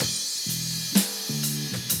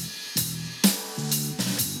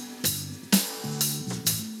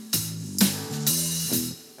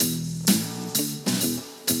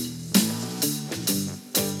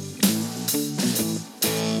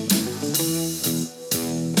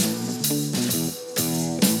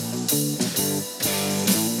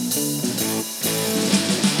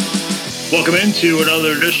Welcome into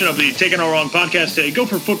another edition of the Taking All Wrong podcast, a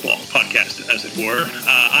Gopher football podcast, as it were.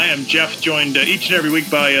 I am Jeff, joined each and every week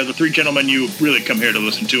by the three gentlemen you really come here to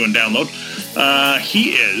listen to and download.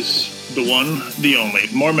 He is the one, the only,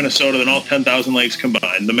 more Minnesota than all 10,000 lakes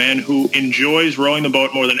combined, the man who enjoys rowing the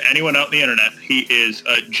boat more than anyone out on the internet. He is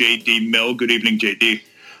J.D. Mill. Good evening, J.D.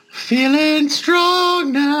 Feeling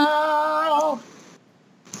strong now.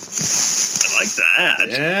 I like that.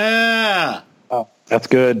 Yeah. Oh, that's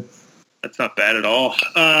good. That's not bad at all.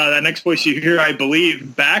 That next voice you hear, I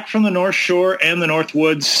believe, back from the North Shore and the North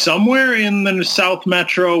Woods, somewhere in the South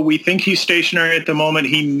Metro. We think he's stationary at the moment.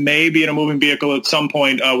 He may be in a moving vehicle at some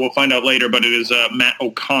point. We'll find out later, but it is Matt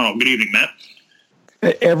O'Connell. Good evening, Matt.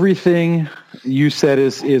 Everything you said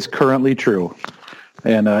is currently true,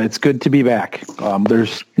 and it's good to be back.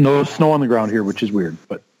 There's no snow on the ground here, which is weird,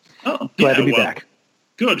 but glad to be back.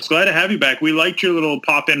 Good. It's glad to have you back. We liked your little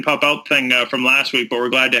pop-in, pop-out thing from last week, but we're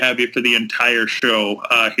glad to have you for the entire show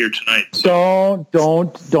here tonight. So.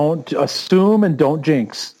 Don't assume and don't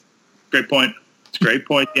jinx. Great point. It's a great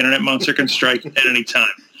point. The Internet Monster can strike at any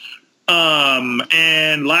time.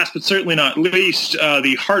 And last but certainly not least,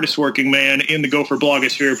 the hardest working man in the Gopher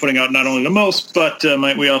blogosphere, putting out not only the most, but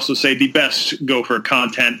might we also say the best Gopher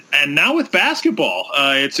content. And now with basketball,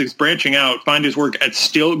 it's branching out. Find his work at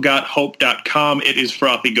stillgothope.com. It is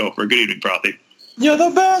Frothy Gopher. Good evening, Frothy. You're the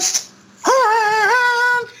best.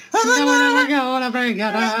 I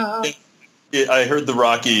heard the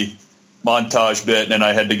Rocky montage bit, and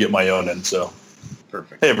I had to get my own in. So,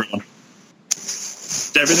 perfect. Hey, everyone.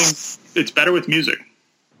 It's better with music.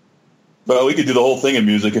 Well, we could do the whole thing in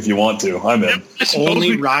music if you want to. I'm in.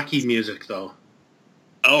 Only Rocky music, though.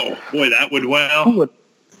 Oh, boy, that would, well.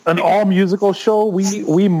 An all-musical show,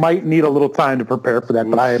 we might need a little time to prepare for that,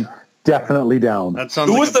 but I am definitely down. That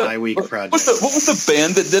sounds like a bi-week project. What was the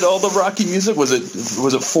band that did all the Rocky music? Was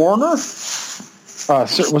it Foreigner?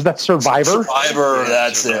 Was that Survivor? Survivor,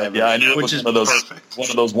 that's Survivor. It. Yeah, I knew it was one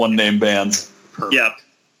of those one-name bands. Perfect. Yeah.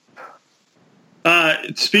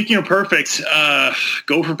 Speaking of perfect,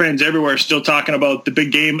 Gopher fans everywhere are still talking about the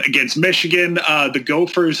big game against Michigan. The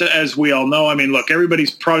Gophers, as we all know, I mean, look, everybody's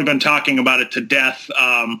probably been talking about it to death.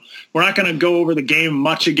 We're not going to go over the game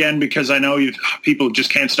much again because I know people just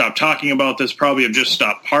can't stop talking about this, probably have just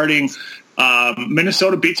stopped partying.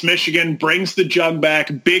 Minnesota beats Michigan, brings the jug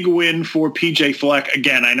back. Big win for PJ Fleck.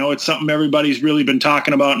 Again, I know it's something everybody's really been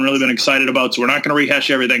talking about and really been excited about, so we're not going to rehash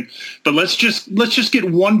everything. But let's just get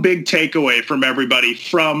one big takeaway from everybody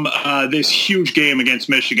from this huge game against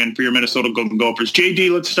Michigan for your Minnesota Golden Gophers. JD,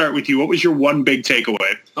 let's start with you. What was your one big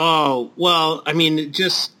takeaway? Oh, well, I mean, it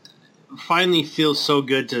just finally feels so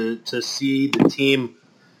good to see the team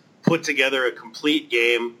put together a complete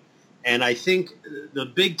game. And I think the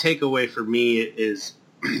big takeaway for me is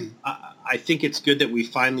I think it's good that we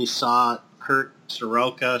finally saw Kurt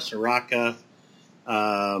Soraka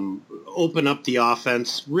open up the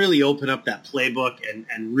offense, really open up that playbook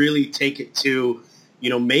and really take it to,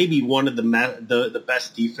 maybe one of the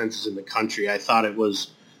best defenses in the country. I thought it was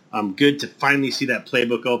good to finally see that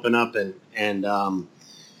playbook open up. And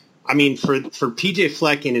I mean, for PJ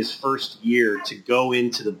Fleck in his first year to go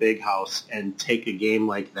into the big house and take a game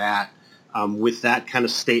like that with that kind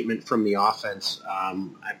of statement from the offense,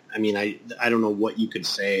 I don't know what you could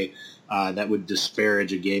say that would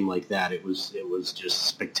disparage a game like that. It was just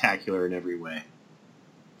spectacular in every way.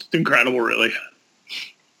 It's incredible, really.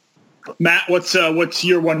 Matt, what's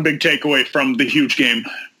your one big takeaway from the huge game?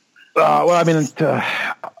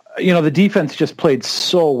 The defense just played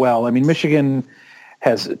so well. I mean, Michigan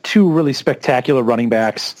has two really spectacular running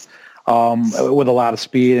backs with a lot of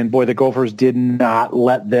speed, and boy, the Gophers did not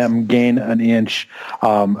let them gain an inch.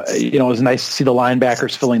 It was nice to see the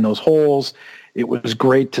linebackers filling those holes. It was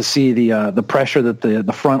great to see the pressure that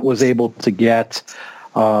the front was able to get,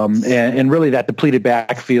 and really that depleted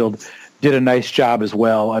backfield did a nice job as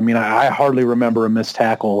well. I mean, I hardly remember a missed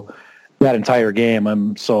tackle that entire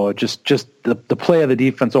game. So just the play of the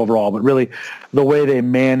defense overall, but really the way they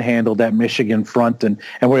manhandled that Michigan front and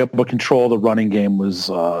were able to control the running game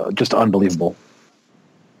was just unbelievable.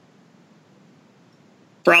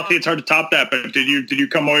 Frothy, it's hard to top that, but did you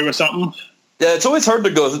come away with something? Yeah, it's always hard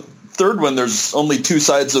to go third when there's only two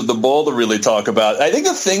sides of the ball to really talk about. I think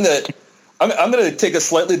the thing that I'm going to take a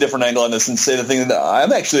slightly different angle on this and say the thing that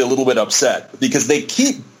I'm actually a little bit upset because they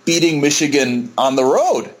keep beating Michigan on the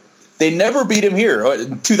road. They never beat him here.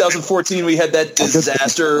 In 2014, we had that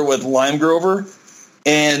disaster with Lime Grover,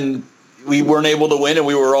 and we weren't able to win, and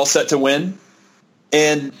we were all set to win.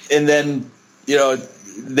 And then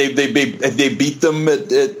they beat them at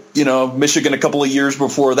Michigan a couple of years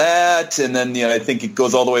before that, and then I think it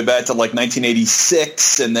goes all the way back to like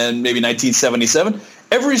 1986, and then maybe 1977.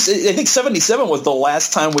 I think 77 was the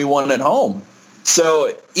last time we won at home.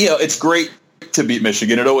 So it's great to beat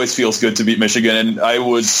Michigan. It always feels good to beat Michigan, and I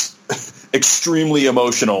was extremely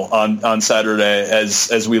emotional on Saturday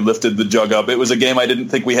as we lifted the jug up. It was a game I didn't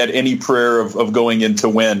think we had any prayer of going in to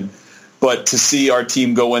win. But to see our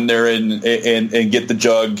team go in there and get the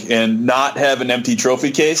jug and not have an empty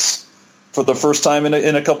trophy case for the first time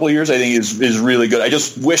in a couple of years, I think is really good. I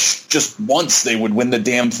just wish just once they would win the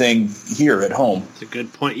damn thing here at home. That's a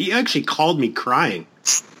good point. He actually called me crying.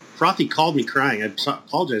 Frothy called me crying. I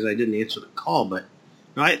apologize I didn't answer the call, but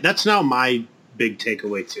that's now my big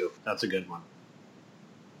takeaway too. That's a good one.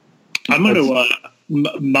 I'm going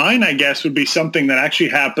to mine, I guess, would be something that actually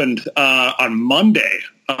happened on Monday.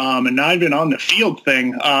 And not even on the field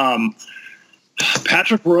thing.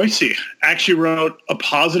 Patrick Royce actually wrote a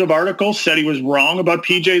positive article, said he was wrong about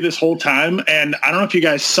PJ this whole time. And I don't know if you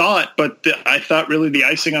guys saw it, but I thought really the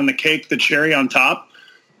icing on the cake, the cherry on top,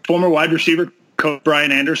 former wide receiver coach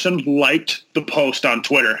Brian Anderson liked the post on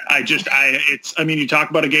Twitter. You talk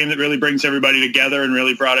about a game that really brings everybody together and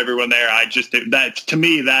really brought everyone there. To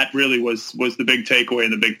me, that really was the big takeaway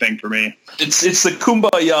and the big thing for me. It's the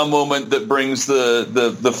kumbaya moment that brings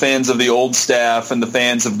the fans of the old staff and the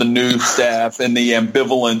fans of the new staff and the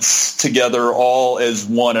ambivalence together all as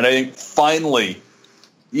one. And I think finally,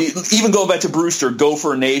 even going back to Brewster,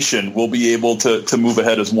 Gopher Nation will be able to move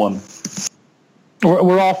ahead as one.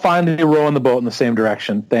 We're all finally rowing the boat in the same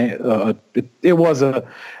direction. It was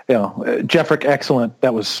Jeffrick, excellent.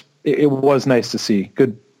 It was nice to see.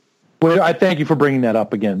 Good. Well, I thank you for bringing that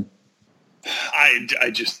up again.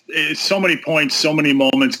 So many points, so many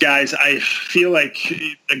moments, guys. I feel like,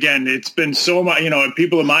 again, it's been so much,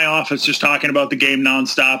 people in my office just talking about the game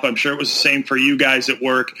nonstop. I'm sure it was the same for you guys at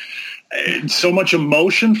work. So much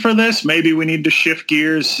emotion for this. Maybe we need to shift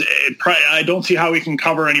gears. I don't see how we can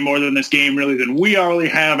cover any more than this game really than we already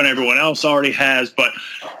have and everyone else already has. But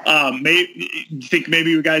maybe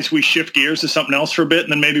you guys, we shift gears to something else for a bit,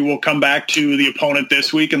 and then maybe we'll come back to the opponent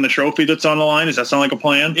this week and the trophy that's on the line. Does that sound like a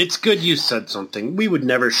plan? It's good you said something. We would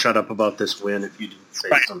never shut up about this win if you didn't say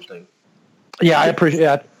something. Yeah, I appreciate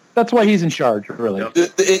that. That's why he's in charge, really.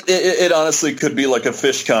 It honestly could be like a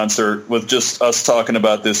Fish concert with just us talking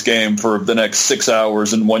about this game for the next 6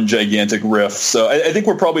 hours in one gigantic riff. So I think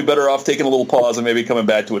we're probably better off taking a little pause and maybe coming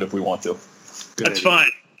back to it if we want to. That's fine.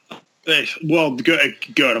 Well, good.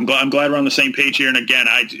 I'm glad we're on the same page here. And again,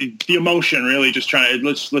 the emotion really just trying.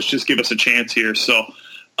 Let's just give us a chance here. So.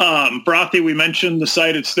 Brothy, we mentioned the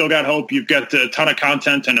site. It's Still Got Hope. You've got a ton of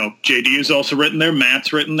content. I know JD is also written there.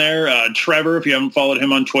 Matt's written there. Trevor, if you haven't followed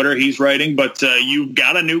him on Twitter, he's writing. But you've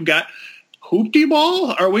got a new guy. Hoopty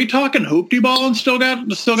Ball? Are we talking Hoopty Ball on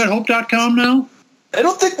StillGotHope.com now? I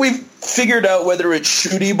don't think we've figured out whether it's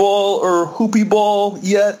Shooty Ball or Hoopy Ball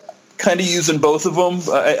yet. Kind of using both of them.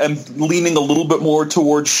 I'm leaning a little bit more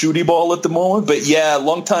towards Shooty Ball at the moment. But yeah,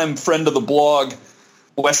 longtime friend of the blog,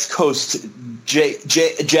 West Coast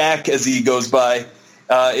Jack, as he goes by,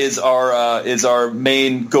 is our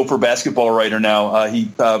main Gopher basketball writer now. He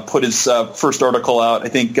put his first article out, I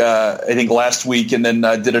think last week, and then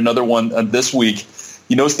did another one this week.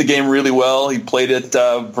 He knows the game really well. He played it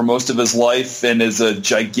for most of his life and is a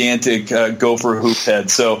gigantic Gopher hoop head.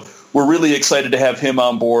 So we're really excited to have him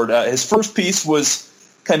on board. His first piece was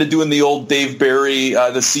kind of doing the old Dave Barry,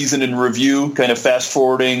 the season in review, kind of fast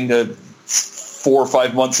forwarding 4 or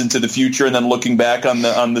 5 months into the future, and then looking back on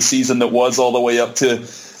the season that was all the way up to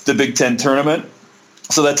the Big Ten tournament.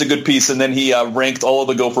 So that's a good piece. And then he ranked all of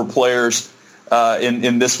the Gopher players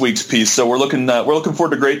in this week's piece. So we're looking forward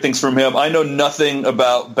to great things from him. I know nothing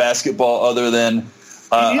about basketball other than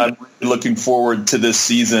I'm really looking forward to this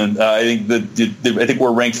season. I think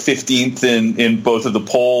we're ranked 15th in both of the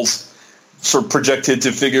polls. Sort of projected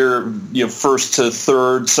to figure first to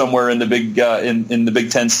third somewhere in the Big in the Big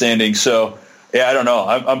Ten standing. So. Yeah, I don't know.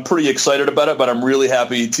 I'm pretty excited about it, but I'm really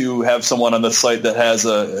happy to have someone on the site that has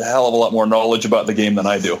a hell of a lot more knowledge about the game than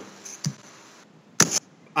I do.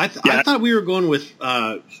 I thought we were going with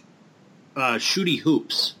Shooty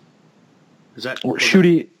Hoops. Is that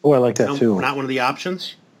Shooty? Oh, I like that too. Not one of the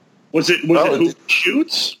options. Was it Hoop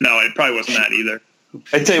Shoots? No, it probably wasn't that either.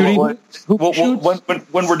 I tell you what,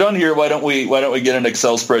 when we're done here, why don't we get an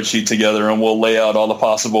Excel spreadsheet together and we'll lay out all the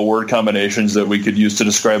possible word combinations that we could use to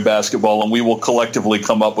describe basketball, and we will collectively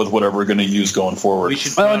come up with whatever we're going to use going forward. We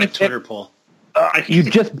should put on a Twitter poll.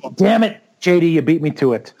 Damn it, JD, you beat me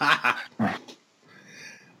to it.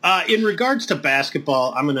 In regards to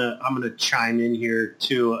basketball, I'm gonna chime in here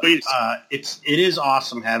too. Please. It is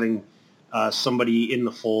awesome having somebody in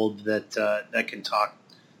the fold that can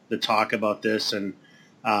talk about this. And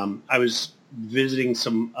I was visiting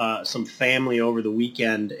some family over the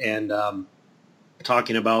weekend and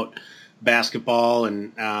talking about basketball,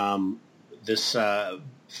 and this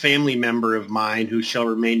family member of mine who shall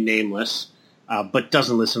remain nameless, but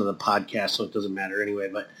doesn't listen to the podcast, so it doesn't matter anyway.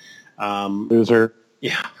 But loser.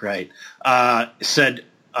 Yeah, right. Said,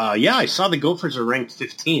 yeah, I saw the Gophers are ranked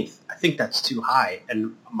 15th. I think that's too high.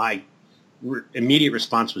 And my immediate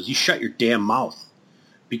response was, you shut your damn mouth,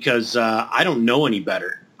 because I don't know any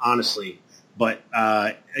better, honestly. But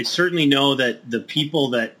I certainly know that the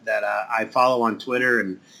people that I follow on Twitter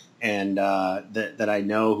and that I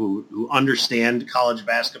know who understand college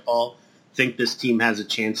basketball think this team has a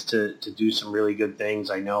chance to do some really good things.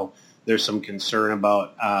 I know there's some concern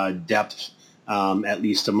about depth, at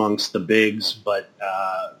least amongst the bigs, but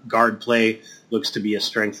guard play looks to be a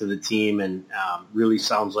strength of the team, and really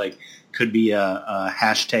sounds like could be a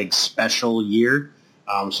hashtag special year.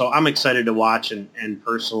 So I'm excited to watch, and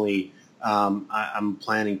personally, I'm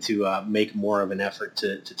planning to make more of an effort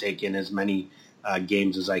to take in as many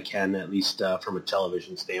games as I can, at least from a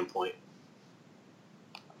television standpoint.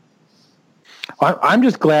 I'm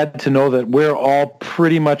just glad to know that we're all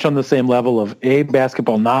pretty much on the same level of A,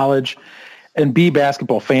 basketball knowledge, and B,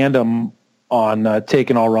 basketball fandom on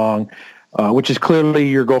Taken All Wrong, which is clearly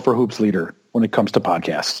your Gopher Hoops leader when it comes to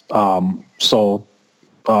podcasts.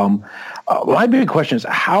 My big question is,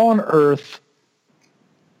 how on earth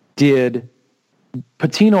did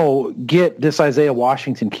Pitino get this Isaiah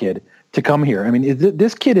Washington kid to come here? I mean,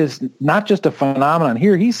 this kid is not just a phenomenon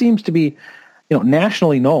here. He seems to be,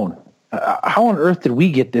 nationally known. How on earth did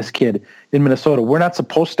we get this kid in Minnesota? We're not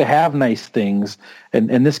supposed to have nice things,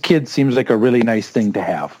 and this kid seems like a really nice thing to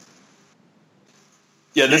have.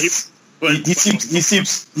 Yeah, he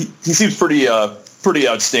seems pretty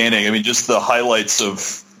outstanding. I mean, just the highlights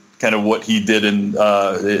of kind of what he did in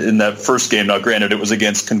that first game. Now, granted, it was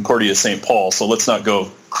against Concordia St. Paul, so let's not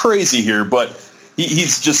go crazy here, but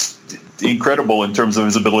he's just incredible in terms of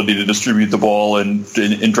his ability to distribute the ball and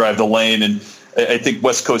drive the lane. And I think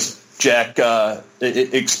West Coast Jack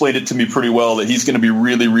explained it to me pretty well that he's going to be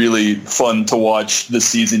really, really fun to watch this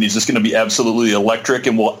season. He's just going to be absolutely electric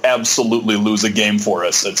and will absolutely lose a game for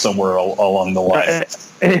us at somewhere along the line.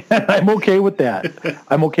 I'm okay with that.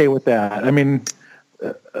 I mean,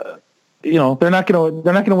 they're not going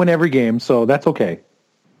to win every game, so that's okay.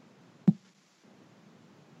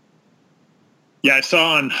 Yeah, I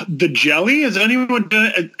saw on The Jelly. Is anyone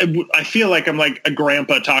done it? I feel like I'm like a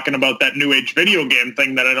grandpa talking about that new age video game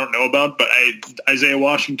thing that I don't know about, but Isaiah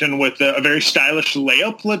Washington with a very stylish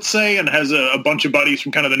layup, let's say, and has a bunch of buddies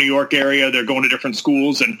from kind of the New York area. They're going to different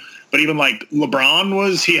schools, but even like he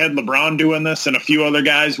had LeBron doing this and a few other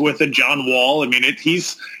guys with it, John Wall. I mean,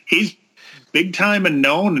 he's big time and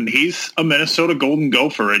known, and he's a Minnesota Golden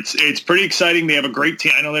Gopher. It's pretty exciting. They have a great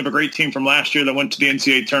team. I know they have a great team from last year that went to the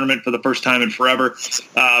NCAA tournament for the first time in forever.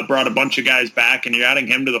 Brought a bunch of guys back, and you're adding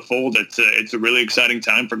him to the fold. It's a really exciting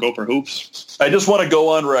time for Gopher Hoops. I just want to go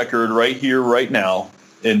on record right here, right now,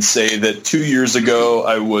 and say that 2 years ago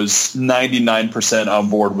I was 99% on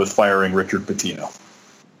board with firing Richard Pitino.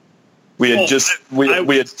 We had just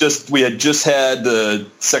had the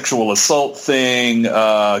sexual assault thing.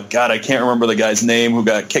 God, I can't remember the guy's name who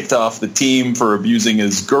got kicked off the team for abusing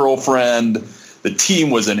his girlfriend. The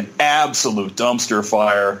team was an absolute dumpster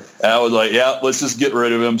fire. And I was like, yeah, let's just get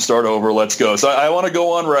rid of him, start over, let's go. So I want to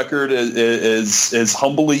go on record as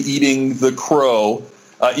humbly eating the crow,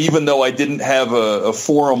 even though I didn't have a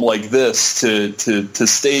forum like this to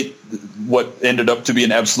state what ended up to be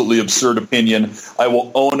an absolutely absurd opinion. I will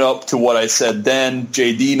own up to what I said then.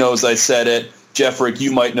 JD knows I said it. Jeffrick,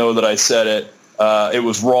 you might know that I said it. It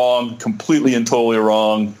was wrong, completely and totally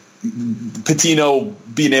wrong. Pitino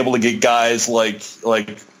being able to get guys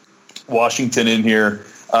like Washington in here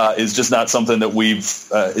is just not something that we've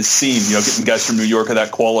seen. Getting guys from New York of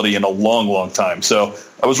that quality in a long, long time. So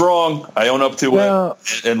I was wrong. I own up to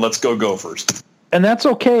it, and let's go Gophers. And that's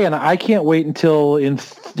okay. And I can't wait until in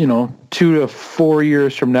 2 to 4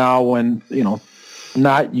 years from now, when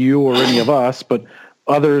not you or any of us, but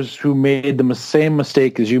others who made the same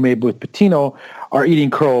mistake as you made with Pitino are eating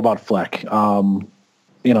crow about Fleck. And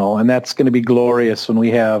that's going to be glorious when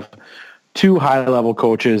we have two high-level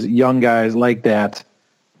coaches, young guys like that,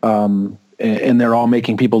 and they're all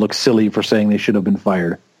making people look silly for saying they should have been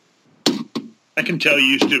fired. I can tell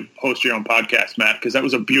you should host your own podcast, Matt, because that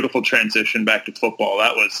was a beautiful transition back to football.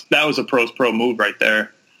 That was a pro move right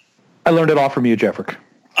there. I learned it all from you, Jeffrick.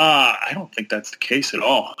 I don't think that's the case at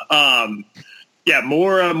all. Yeah,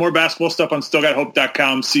 more basketball stuff on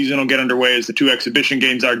stillgothope.com. Season will get underway as the 2 exhibition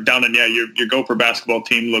games are done, and yeah, your Gopher basketball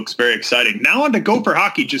team looks very exciting. Now on to Gopher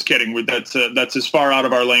hockey. Just kidding. That's as far out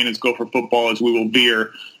of our lane as Gopher football as we will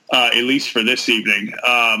veer, at least for this evening.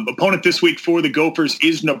 Opponent this week for the Gophers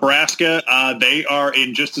is Nebraska. They are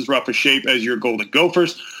in just as rough a shape as your Golden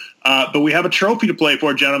Gophers. But we have a trophy to play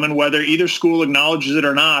for, gentlemen. Whether either school acknowledges it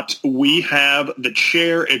or not, we have the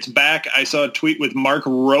chair. It's back. I saw a tweet with Mark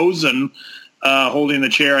Rosen holding the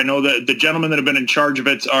chair. I know that the gentlemen that have been in charge of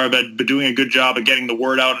it have been doing a good job of getting the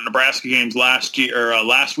word out at Nebraska games last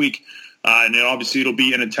week. And obviously it'll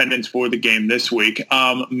be in attendance for the game this week.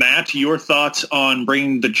 Matt, your thoughts on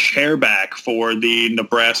bringing the chair back for the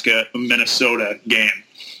Nebraska-Minnesota game?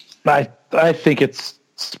 I think it's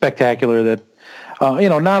spectacular that,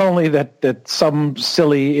 not only that some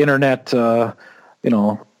silly internet, a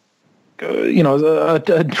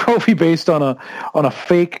trophy based on a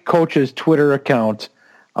fake coach's Twitter account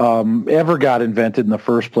ever got invented in the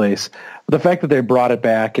first place. The fact that they brought it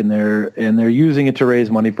back and they're using it to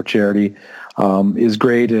raise money for charity is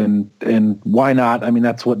great, and why not? I mean,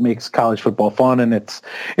 that's what makes college football fun, and it's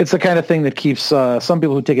the kind of thing that keeps some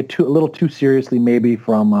people who take it a little too seriously maybe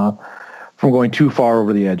from going too far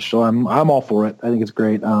over the edge. So I'm all for it. I think it's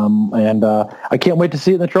great, and I can't wait to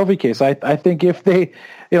see it in the trophy case. I think if they,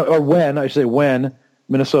 when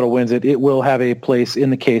Minnesota wins it, it will have a place in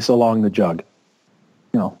the case along the jug.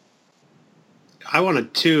 I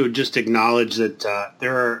wanted to just acknowledge that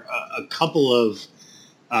there are a couple of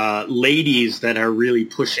ladies that are really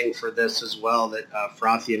pushing for this as well, that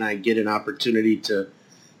Frothy and I get an opportunity to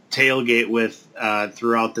tailgate with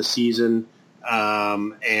throughout the season.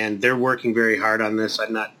 And they're working very hard on this.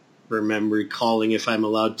 I'm not recalling if I'm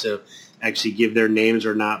allowed to actually give their names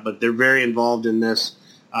or not, but they're very involved in this.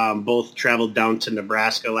 Both traveled down to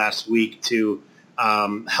Nebraska last week to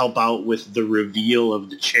help out with the reveal of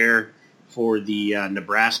the chair for the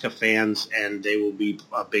Nebraska fans, and they will be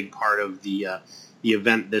a big part of the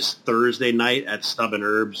event this Thursday night at Stub and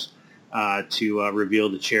Herbs to reveal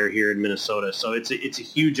the chair here in Minnesota. So it's a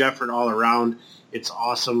huge effort all around. It's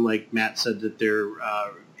awesome, like Matt said, that they're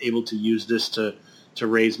able to use this to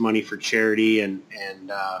raise money for charity, and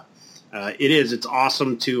it's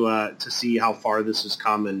awesome to see how far this has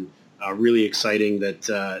come, and really exciting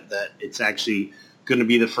that it's actually going to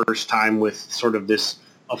be the first time with sort of this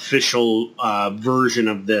official version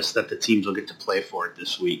of this that the teams will get to play for it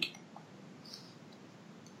this week.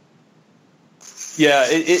 Yeah,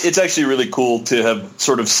 it's actually really cool to have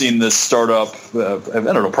sort of seen this start up. I don't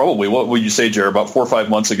know, probably, what would you say, Jared, about 4 or 5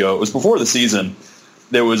 months ago? It was before the season.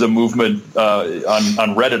 There was a movement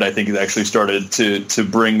on Reddit, I think it actually started to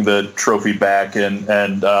bring the trophy back, and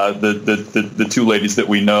the two ladies that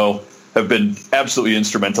we know have been absolutely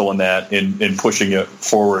instrumental in that, in pushing it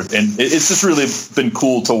forward. And it's just really been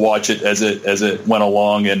cool to watch it as it went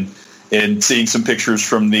along, and seeing some pictures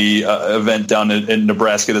from the event down in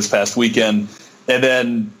Nebraska this past weekend. And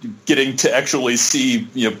then getting to actually see,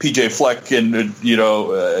 PJ Fleck and,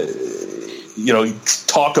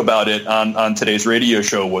 talk about it on today's radio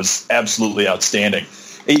show was absolutely outstanding.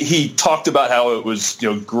 He talked about how it was,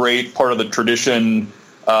 great, part of the tradition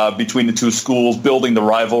between the two schools, building the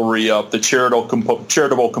rivalry up, the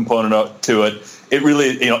charitable component to it. It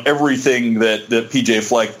really, everything that PJ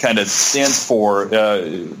Fleck kind of stands for,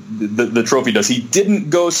 the trophy does. He didn't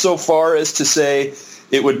go so far as to say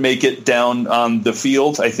it would make it down on the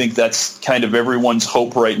field. I think that's kind of everyone's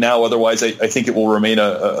hope right now. Otherwise, I think it will remain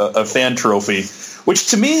a fan trophy, which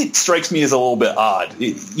to me strikes me as a little bit odd.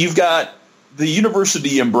 You've got the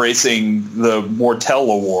university embracing the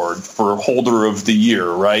Mortel Award for Holder of the Year,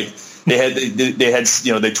 right? They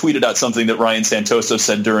tweeted out something that Ryan Santoso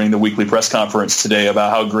said during the weekly press conference today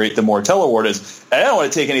about how great the Mortel Award is. And I don't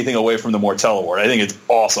want to take anything away from the Mortel Award. I think it's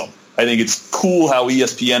awesome. I think it's cool how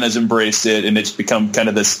ESPN has embraced it, and it's become kind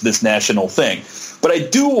of this national thing. But I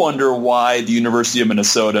do wonder why the University of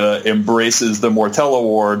Minnesota embraces the Mortel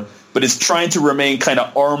Award, but is trying to remain kind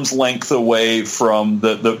of arm's length away from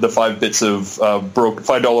the $5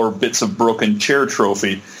 bits of broken chair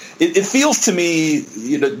trophy. It feels to me,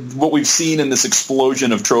 what we've seen in this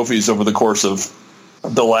explosion of trophies over the course of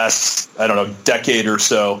the last, decade or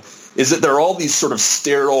so, is that there are all these sort of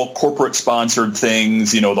sterile corporate-sponsored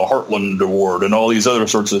things, the Heartland Award and all these other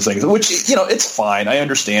sorts of things, which, it's fine. I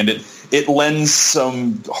understand it. It lends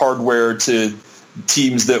some hardware to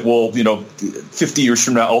teams that will, 50 years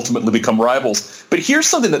from now ultimately become rivals. But here's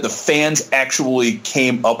something that the fans actually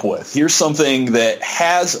came up with. Here's something that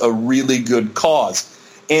has a really good cause.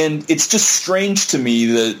 And it's just strange to me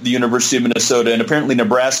that the University of Minnesota and apparently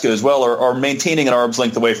Nebraska as well are maintaining an arm's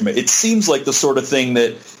length away from it. It seems like the sort of thing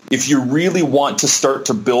that if you really want to start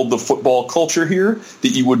to build the football culture here, that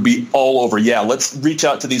you would be all over. Yeah, let's reach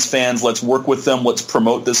out to these fans. Let's work with them. Let's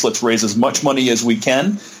promote this. Let's raise as much money as we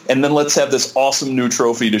can. And then let's have this awesome new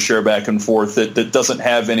trophy to share back and forth that doesn't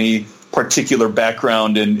have any particular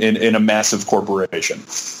background in a massive corporation.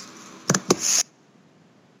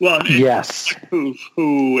 Well, yes.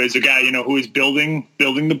 Who is a guy, who is building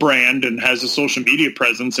the brand and has a social media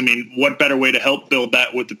presence. I mean, what better way to help build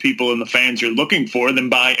that with the people and the fans you're looking for than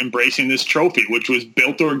by embracing this trophy, which was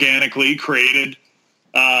built organically, created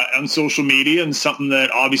on social media, and something that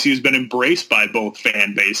obviously has been embraced by both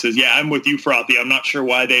fan bases. Yeah, I'm with you, Frothy. I'm not sure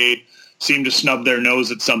why they seem to snub their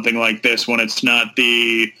nose at something like this when it's not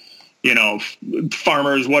the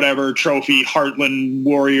Farmers, whatever, trophy, Heartland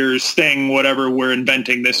Warriors thing, whatever we're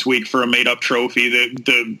inventing this week for a made-up trophy.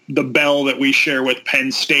 The bell that we share with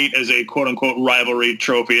Penn State as a quote-unquote rivalry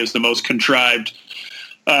trophy is the most contrived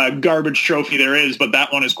garbage trophy there is, but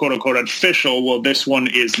that one is quote-unquote official. Well, this one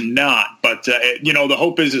is not. But, the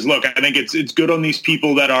hope is look, I think it's good on these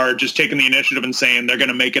people that are just taking the initiative and saying they're going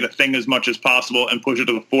to make it a thing as much as possible and push it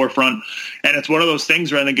to the forefront. And it's one of those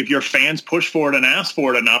things where I think if your fans push for it and ask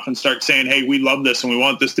for it enough and start saying, hey, we love this and we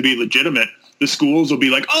want this to be legitimate, the schools will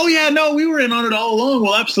be like, oh, yeah, no, we were in on it all along.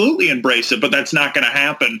 We'll absolutely embrace it. But that's not going to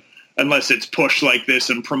happen unless it's pushed like this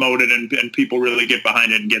and promoted and people really get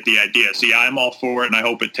behind it and get the idea. So, yeah, I'm all for it, and I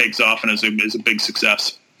hope it takes off and is a big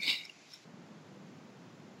success.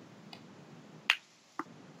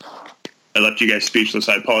 I left you guys speechless.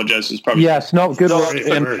 I apologize. It's probably good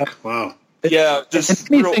work. Wow. Yeah, just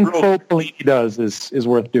anything Faux Pelini does is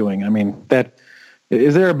worth doing. I mean,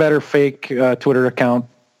 is there a better fake Twitter account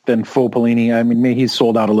than Faux Pelini? I mean, he's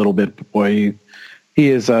sold out a little bit, but boy, he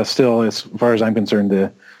is still, as far as I'm concerned,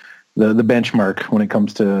 the benchmark when it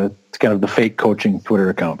comes to kind of the fake coaching Twitter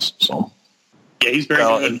accounts. So yeah, he's very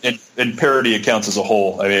good. And parody accounts as a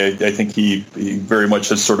whole. I mean, I think he very much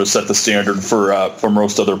has sort of set the standard for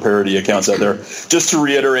most other parody accounts out there. Just to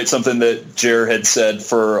reiterate something that Jer had said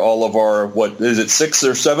for all of our 6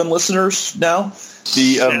 or 7 listeners now.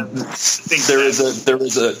 There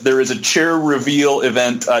is a chair reveal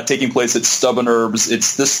event taking place at Stub and Herbs.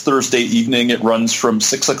 It's this Thursday evening. It runs from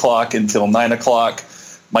 6:00 until 9:00.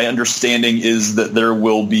 My understanding is that there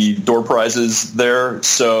will be door prizes there.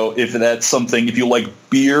 So if that's something, if you like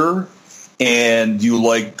beer and you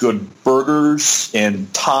like good burgers and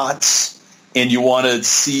tots and you want to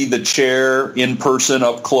see the chair in person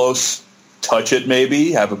up close, touch it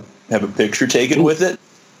maybe, have a picture taken with it,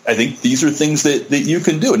 I think these are things that you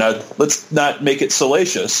can do. Now, let's not make it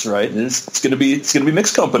salacious, right? It's going to be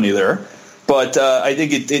mixed company there. But I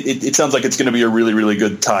think it sounds like it's going to be a really, really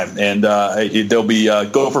good time. And there'll be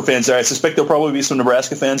Gopher fans there. I suspect there'll probably be some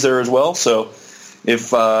Nebraska fans there as well. So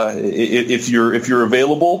if you're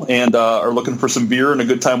available and are looking for some beer and a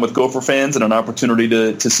good time with Gopher fans and an opportunity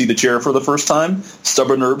to see the chair for the first time,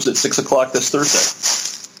 Stubborn Herbs at 6:00 this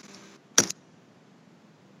Thursday.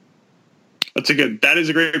 That is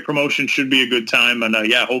a great promotion. Should be a good time. And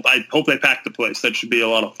I hope they pack the place. That should be a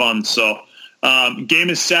lot of fun. So.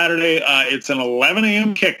 Game is Saturday. It's an 11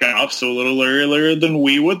 a.m. kickoff, so a little earlier than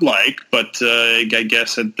we would like, but I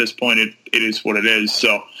guess at this point it is what it is.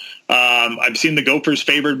 So I've seen the Gophers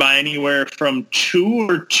favored by anywhere from 2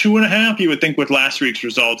 or 2.5. You would think with last week's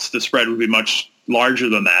results the spread would be much larger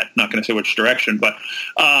than that. Not going to say which direction, but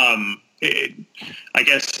I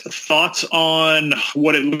guess thoughts on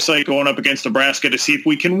what it looks like going up against Nebraska to see if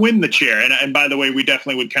we can win the chair. And by the way, we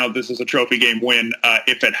definitely would count this as a trophy game win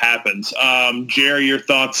if it happens. Jerry, your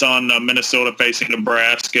thoughts on Minnesota facing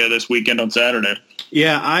Nebraska this weekend on Saturday?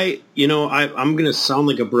 Yeah, I'm going to sound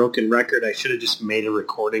like a broken record. I should have just made a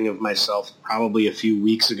recording of myself probably a few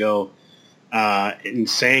weeks ago in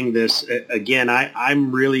saying this. Again,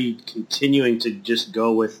 I'm really continuing to just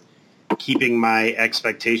go with keeping my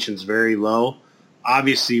expectations very low.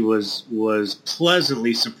 Obviously was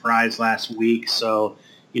pleasantly surprised last week. So,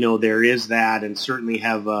 there is that, and certainly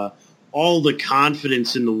have all the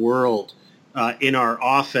confidence in the world in our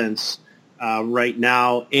offense right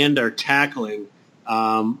now and our tackling.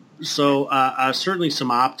 So certainly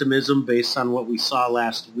some optimism based on what we saw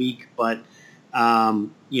last week. But,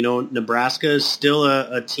 Nebraska is still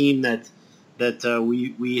a team that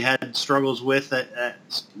we had struggles with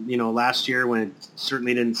last year when it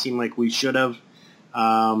certainly didn't seem like we should have.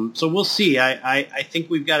 So we'll see. I think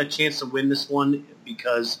we've got a chance to win this one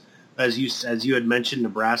because, as you had mentioned,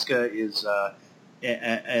 Nebraska is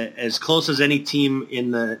as close as any team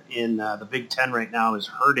in the Big Ten right now is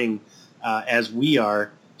hurting as we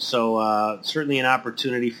are. So certainly an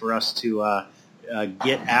opportunity for us to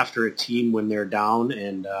get after a team when they're down,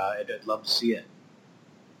 and I'd love to see it.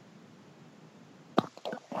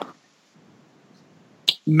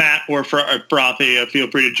 Matt or Frothy, feel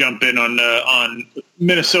free to jump in on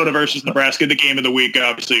Minnesota versus Nebraska, the game of the week,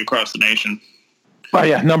 obviously across the nation. Oh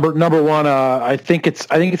yeah, number one. I think it's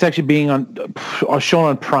actually being shown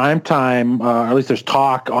on prime time, or at least there's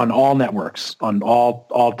talk on all networks, on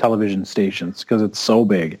all television stations, because it's so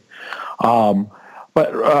big. I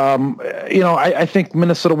think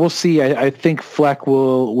Minnesota. We'll see. I think Fleck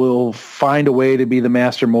will find a way to be the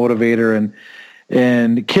master motivator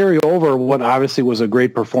and carry over what obviously was a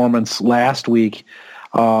great performance last week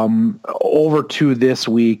over to this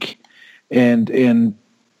week, and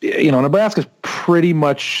Nebraska's pretty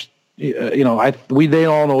much they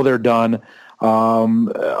all know they're done.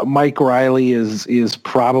 Mike Riley is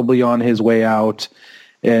probably on his way out,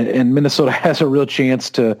 and Minnesota has a real chance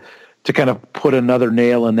to kind of put another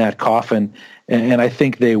nail in that coffin, and I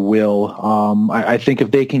think they will. I think if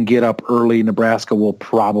they can get up early, Nebraska they'll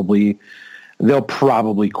probably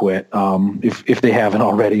quit if they haven't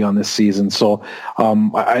already on this season. So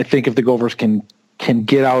I think if the Gophers can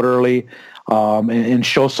get out early and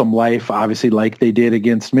show some life, obviously like they did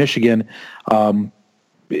against Michigan, I'm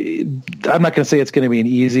not going to say it's going to be an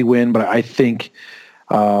easy win, but I think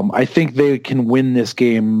they can win this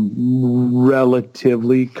game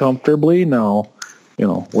relatively comfortably. Now,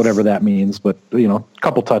 whatever that means, but a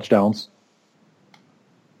couple touchdowns.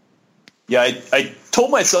 Yeah, I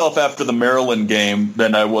told myself after the Maryland game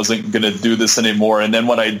that I wasn't going to do this anymore, and then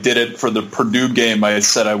when I did it for the Purdue game, I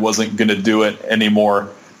said I wasn't going to do it anymore.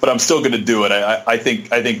 But I'm still going to do it. I think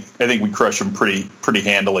we crush them pretty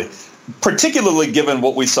handily, particularly given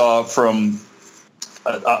what we saw from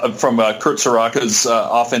Kurt Soraka's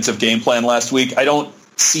offensive game plan last week. I don't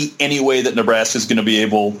see any way that Nebraska is going to be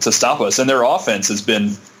able to stop us, and their offense has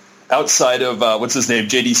been. Outside of, what's his name,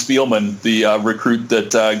 J.D. Spielman, the recruit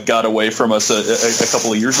that got away from us a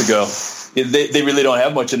couple of years ago, they really don't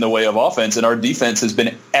have much in the way of offense, and our defense has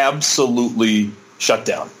been absolutely shut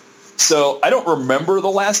down. So I don't remember the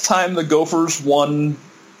last time the Gophers won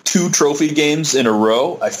 2 trophy games in a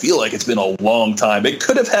row. I feel like it's been a long time. It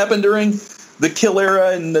could have happened during the Kill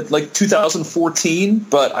era in 2014,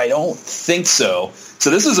 but I don't think so. So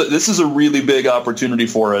this is a really big opportunity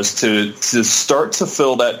for us to start to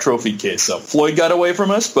fill that trophy case up. Floyd got away from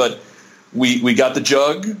us, but we got the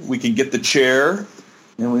jug. We can get the chair,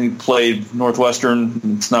 and we played Northwestern.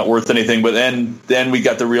 It's not worth anything, but then we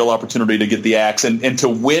got the real opportunity to get the axe and to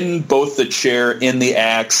win both the chair and the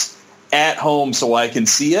axe at home, so I can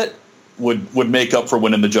see it would make up for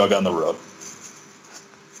winning the jug on the road.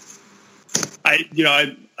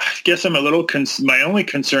 I guess I'm a little my only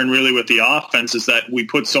concern really with the offense is that we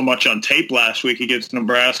put so much on tape last week against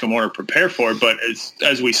Nebraska more to prepare for. But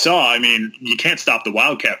as we saw, I mean, you can't stop the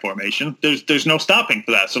Wildcat formation. There's no stopping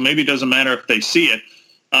for that. So maybe it doesn't matter if they see it.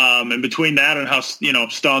 And between that and how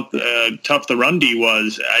tough the run D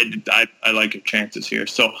was, I like your chances here.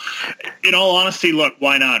 So, in all honesty, look,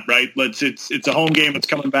 why not? Right? It's a home game. It's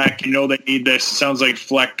coming back. They need this. It sounds like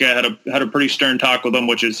Fleck had a pretty stern talk with them,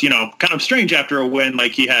 which is kind of strange after a win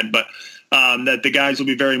like he had. But that the guys will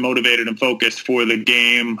be very motivated and focused for the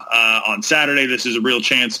game on Saturday. This is a real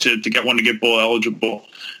chance to get one to get bowl eligible.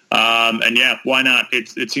 And yeah, why not?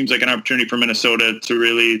 It seems like an opportunity for Minnesota to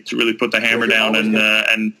really put the hammer down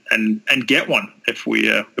and get one, if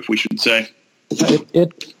we should say.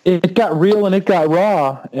 It got real and it got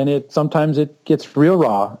raw, and sometimes it gets real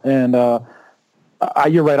raw. And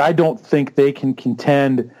you're right. I don't think they can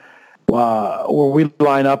contend where we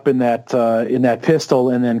line up in that pistol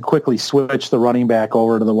and then quickly switch the running back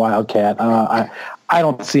over to the Wildcat. I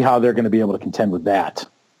don't see how they're going to be able to contend with that.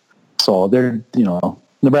 So they're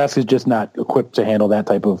Nebraska's just not equipped to handle that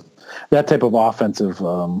type of offensive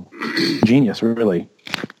genius, really.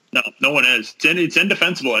 No one is. It's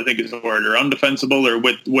indefensible, I think is the word, or undefensible, or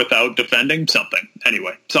without defending something.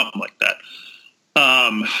 Anyway, something like that.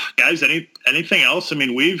 Guys, anything else? I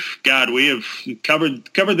mean, we have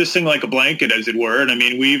covered this thing like a blanket, as it were. And I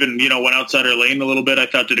mean, we even went outside our lane a little bit. I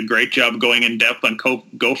thought did a great job going in depth on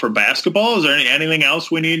Gopher basketball. Is there anything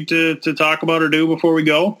else we need to talk about or do before we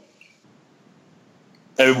go?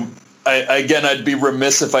 I'd be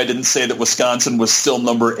remiss if I didn't say that Wisconsin was still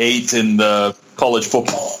number 8 in the college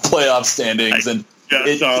football playoff standings, and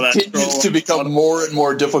it continues to become more and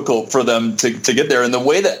more difficult for them to get there. And the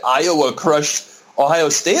way that Iowa crushed Ohio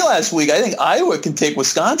State last week, I think Iowa can take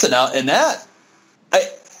Wisconsin out, and that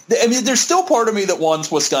I mean, there's still part of me that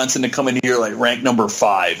wants Wisconsin to come in here like ranked number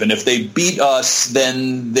 5, and if they beat us,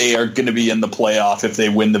 then they are going to be in the playoff if they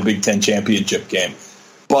win the Big Ten championship game.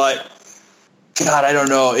 But God, I don't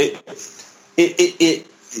know. It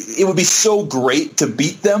would be so great to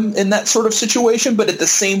beat them in that sort of situation, but at the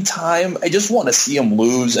same time, I just want to see them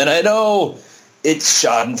lose. And I know it's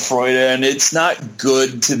Schadenfreude, and it's not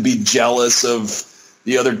good to be jealous of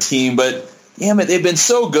the other team, but damn it, they've been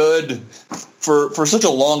so good for such a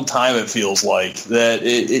long time. It feels like that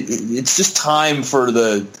it's just time for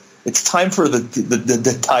the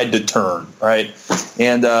tide to turn, right?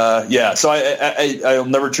 And so I'll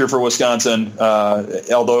never cheer for Wisconsin,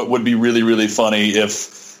 although it would be really, really funny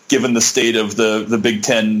if, given the state of the Big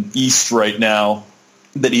Ten East right now,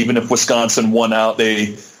 that even if Wisconsin won out,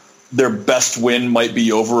 their best win might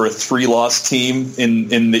be over a 3-loss team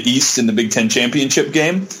in the East in the Big Ten championship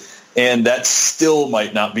game. And that still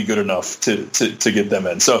might not be good enough to get them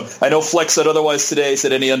in. So I know Flex said otherwise today,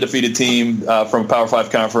 said any undefeated team from a Power 5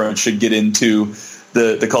 conference should get into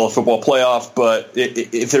the college football playoff. But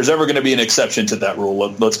if there's ever going to be an exception to that rule,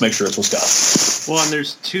 let's make sure it's Wisconsin. Well, and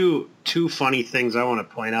there's two funny things I want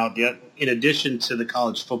to point out. In addition to the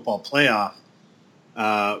college football playoff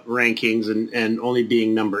rankings and only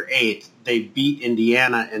being number 8, they beat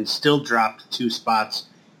Indiana and still dropped 2 spots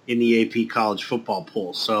in the AP college football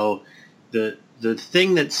poll. So the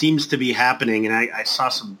thing that seems to be happening, and I saw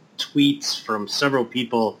some tweets from several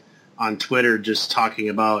people on Twitter just talking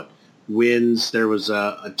about wins. There was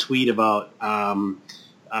a tweet about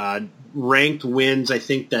ranked wins, I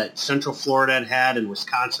think, that Central Florida had and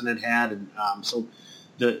Wisconsin had. And so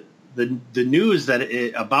the news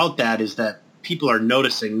about that is that people are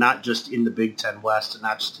noticing, not just in the Big Ten West and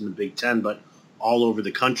not just in the Big Ten, but all over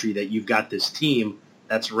the country, that you've got this team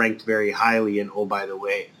that's ranked very highly, and oh, by the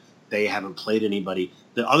way, they haven't played anybody.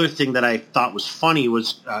 The other thing that I thought was funny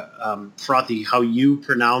was, Frothy, how you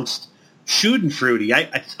pronounced Schadenfreude.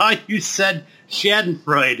 I thought you said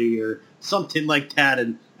Schadenfreude or something like that,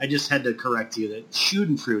 and I just had to correct you. That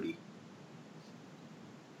Schadenfreude.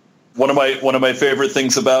 One of my favorite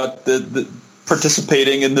things about the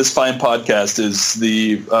participating in this fine podcast is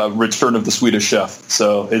the return of the Swedish chef.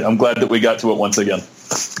 So I'm glad that we got to it once again.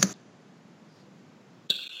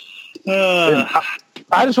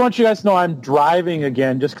 I just want you guys to know I'm driving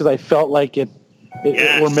again, just because I felt like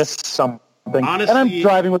we're missing something. Honestly, and I'm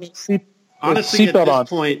driving with seatbelt on. Honestly, at this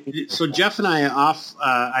point, so Jeff and I are off.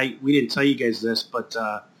 We didn't tell you guys this, but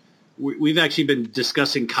we've actually been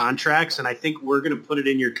discussing contracts, and I think we're going to put it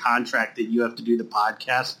in your contract that you have to do the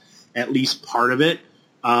podcast, at least part of it,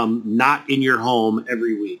 not in your home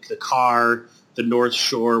every week. The car, the North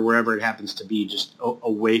Shore, wherever it happens to be, just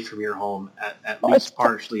away from your home at least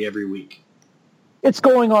partially every week. It's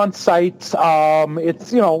going on site.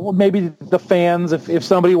 It's, maybe the fans, if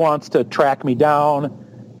somebody wants to track me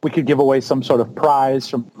down, we could give away some sort of prize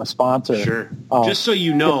from a sponsor. Sure. Just so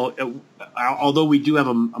you know, although we do have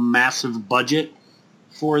a massive budget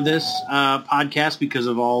for this podcast because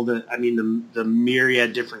of all the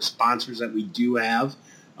myriad different sponsors that we do have,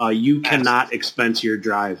 you cannot expense your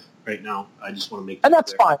drive right now. I just want to make that and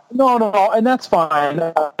that's clear. fine. No, and that's fine.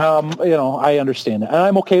 I understand that, and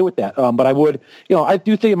I'm okay with that. But I would, I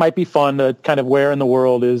do think it might be fun to kind of where in the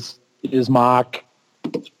world is mock,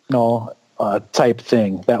 type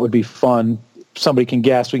thing. That would be fun. Somebody can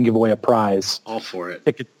guess. We can give away a prize. All for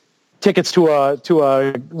it. Tickets to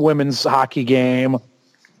a women's hockey game.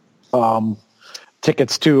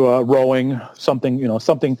 Tickets to rowing.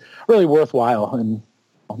 Something really worthwhile. And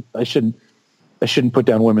I shouldn't put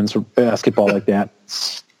down women's basketball like that.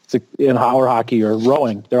 It's in or hockey or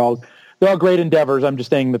rowing. They're all great endeavors. I'm just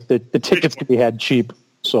saying that the tickets can be had cheap.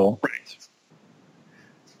 So right.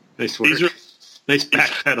 Nice work. Nice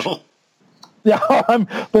backpedal. Yeah,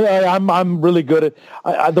 I'm really good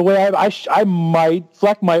at the way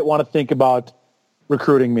Fleck might want to think about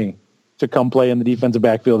recruiting me to come play in the defensive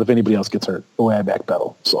backfield if anybody else gets hurt. The way I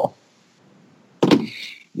backpedal. So.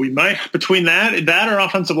 We might, between that or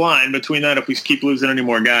offensive line, between that, if we keep losing any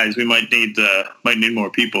more guys, we might need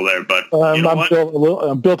more people there. But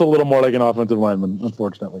I'm built a little more like an offensive lineman,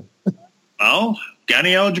 unfortunately. Well, got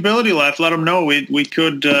any eligibility left? Let them know. We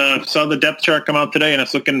could saw the depth chart come out today, and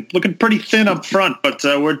it's looking pretty thin up front. But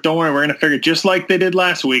don't worry, we're going to figure it just like they did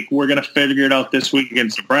last week. We're going to figure it out this week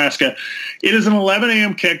against Nebraska. It is an 11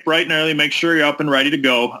 a.m. kick, bright and early. Make sure you're up and ready to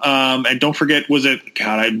go. And don't forget,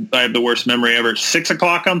 I have the worst memory ever. 6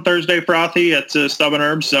 o'clock on Thursday, Frothy, at Stubborn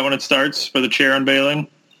Herbs. Is that when it starts for the chair unveiling?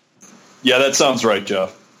 Yeah, that sounds right,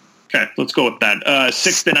 Jeff. Okay, let's go with that.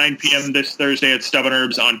 6 to 9 p.m. this Thursday at Stubborn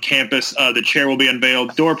Herbs on campus. The chair will be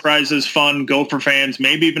unveiled. Door prizes, fun, Gopher fans,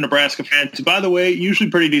 maybe even Nebraska fans. By the way, usually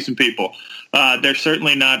pretty decent people. They're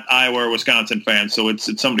certainly not Iowa or Wisconsin fans, so it's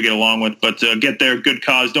something to get along with. But get there, good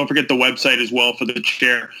cause. Don't forget the website as well for the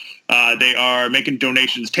chair. They are making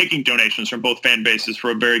donations, taking donations from both fan bases for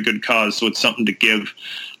a very good cause. So it's something to give.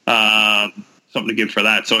 Something to give for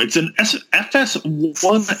that. So it's an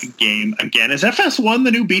FS1 game again. Is FS1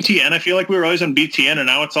 the new BTN? I feel like we were always on BTN, and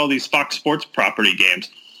now it's all these Fox Sports property games.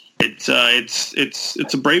 It's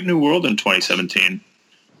a brave new world in 2017.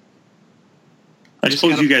 I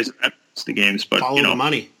suppose you guys have the games, but follow the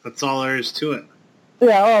money. That's all there is to it.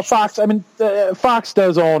 Yeah, well, Fox. I mean, Fox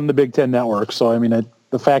does own the Big Ten Network, so I mean,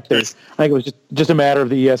 the fact that I think it was just a matter of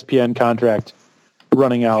the ESPN contract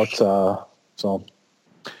running out. So.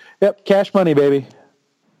 Yep, cash money, baby.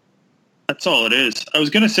 That's all it is. I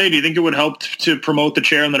was going to say, do you think it would help to promote the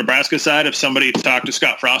chair on the Nebraska side if somebody talked to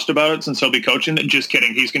Scott Frost about it, since he'll be coaching? Just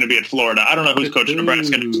kidding. He's going to be at Florida. I don't know who's coaching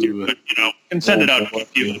Nebraska next year, but, can send it out to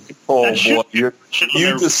you. Oh, boy. You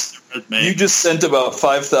just sent about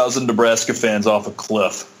 5,000 Nebraska fans off a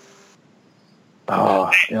cliff.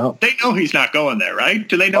 Oh, they know he's not going there, right?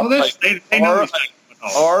 Do they know this? They know he's not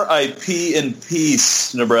going home. R.I.P. in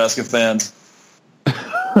peace, Nebraska fans.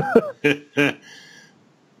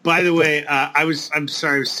 By the way, I'm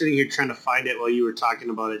sorry, I was sitting here trying to find it while you were talking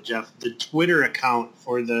about it, Jeff. The Twitter account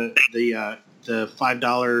for the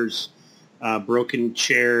 $5 broken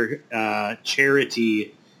chair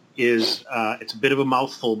charity is it's a bit of a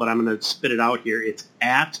mouthful, but I'm going to spit it out here. It's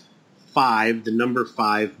at 5, the number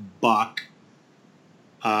 5 buck.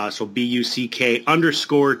 So BUCK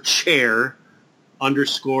 _chair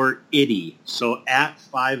 _itty. So at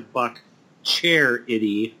 5 buck chair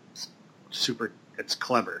itty. Super, it's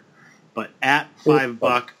clever. But at 5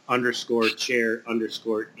 buck _chair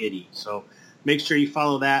 _itty. So make sure you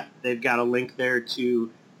follow that. They've got a link there to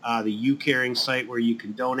the U Caring site where you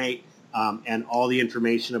can donate, and all the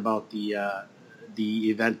information about the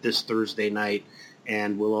event this Thursday night.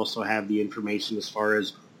 And we'll also have the information as far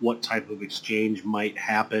as what type of exchange might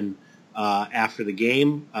happen after the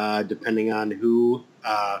game, depending on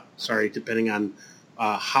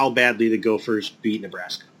how badly the Gophers beat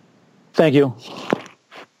Nebraska. Thank you.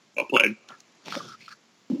 Well played.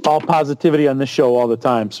 All positivity on this show all the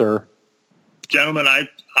time, sir. Gentlemen, I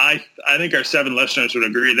think our 7 listeners would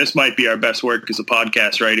agree. This might be our best work as a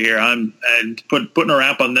podcast right here. I'm putting a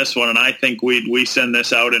wrap on this one, and I think we send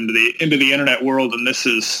this out into the internet world, and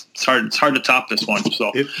it's hard to top this one.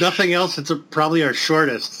 So if nothing else, it's probably our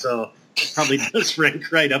shortest, so it probably does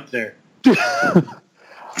rank right up there.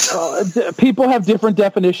 People have different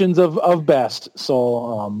definitions of best.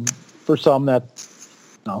 So for some,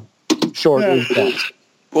 short is best.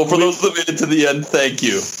 Well, for those that made it to the end, thank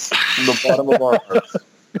you. From the bottom of our hearts.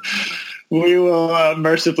 We will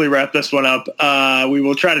mercifully wrap this one up. We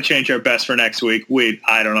will try to change our best for next week.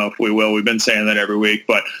 I don't know if we will. We've been saying that every week.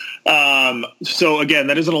 But so, again,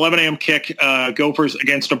 that is an 11 a.m. kick. Gophers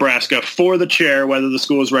against Nebraska for the chair, whether the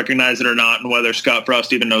schools recognize it or not, and whether Scott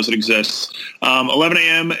Frost even knows it exists. 11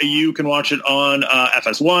 a.m., you can watch it on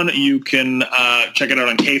FS1. You can check it out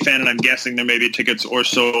on KFan, and I'm guessing there may be tickets or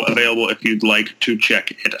so available if you'd like to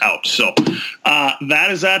check it out. So that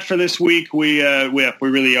is that for this week. We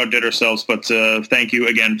really outdid ourselves, but thank you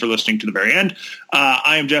again for listening to the very end.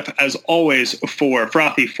 I am Jeff, as always, for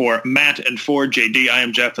Frothy, for Matt, and for JD. I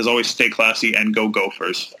am Jeff, as always, stay classy and go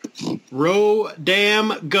Gophers. Row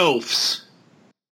damn Gophs.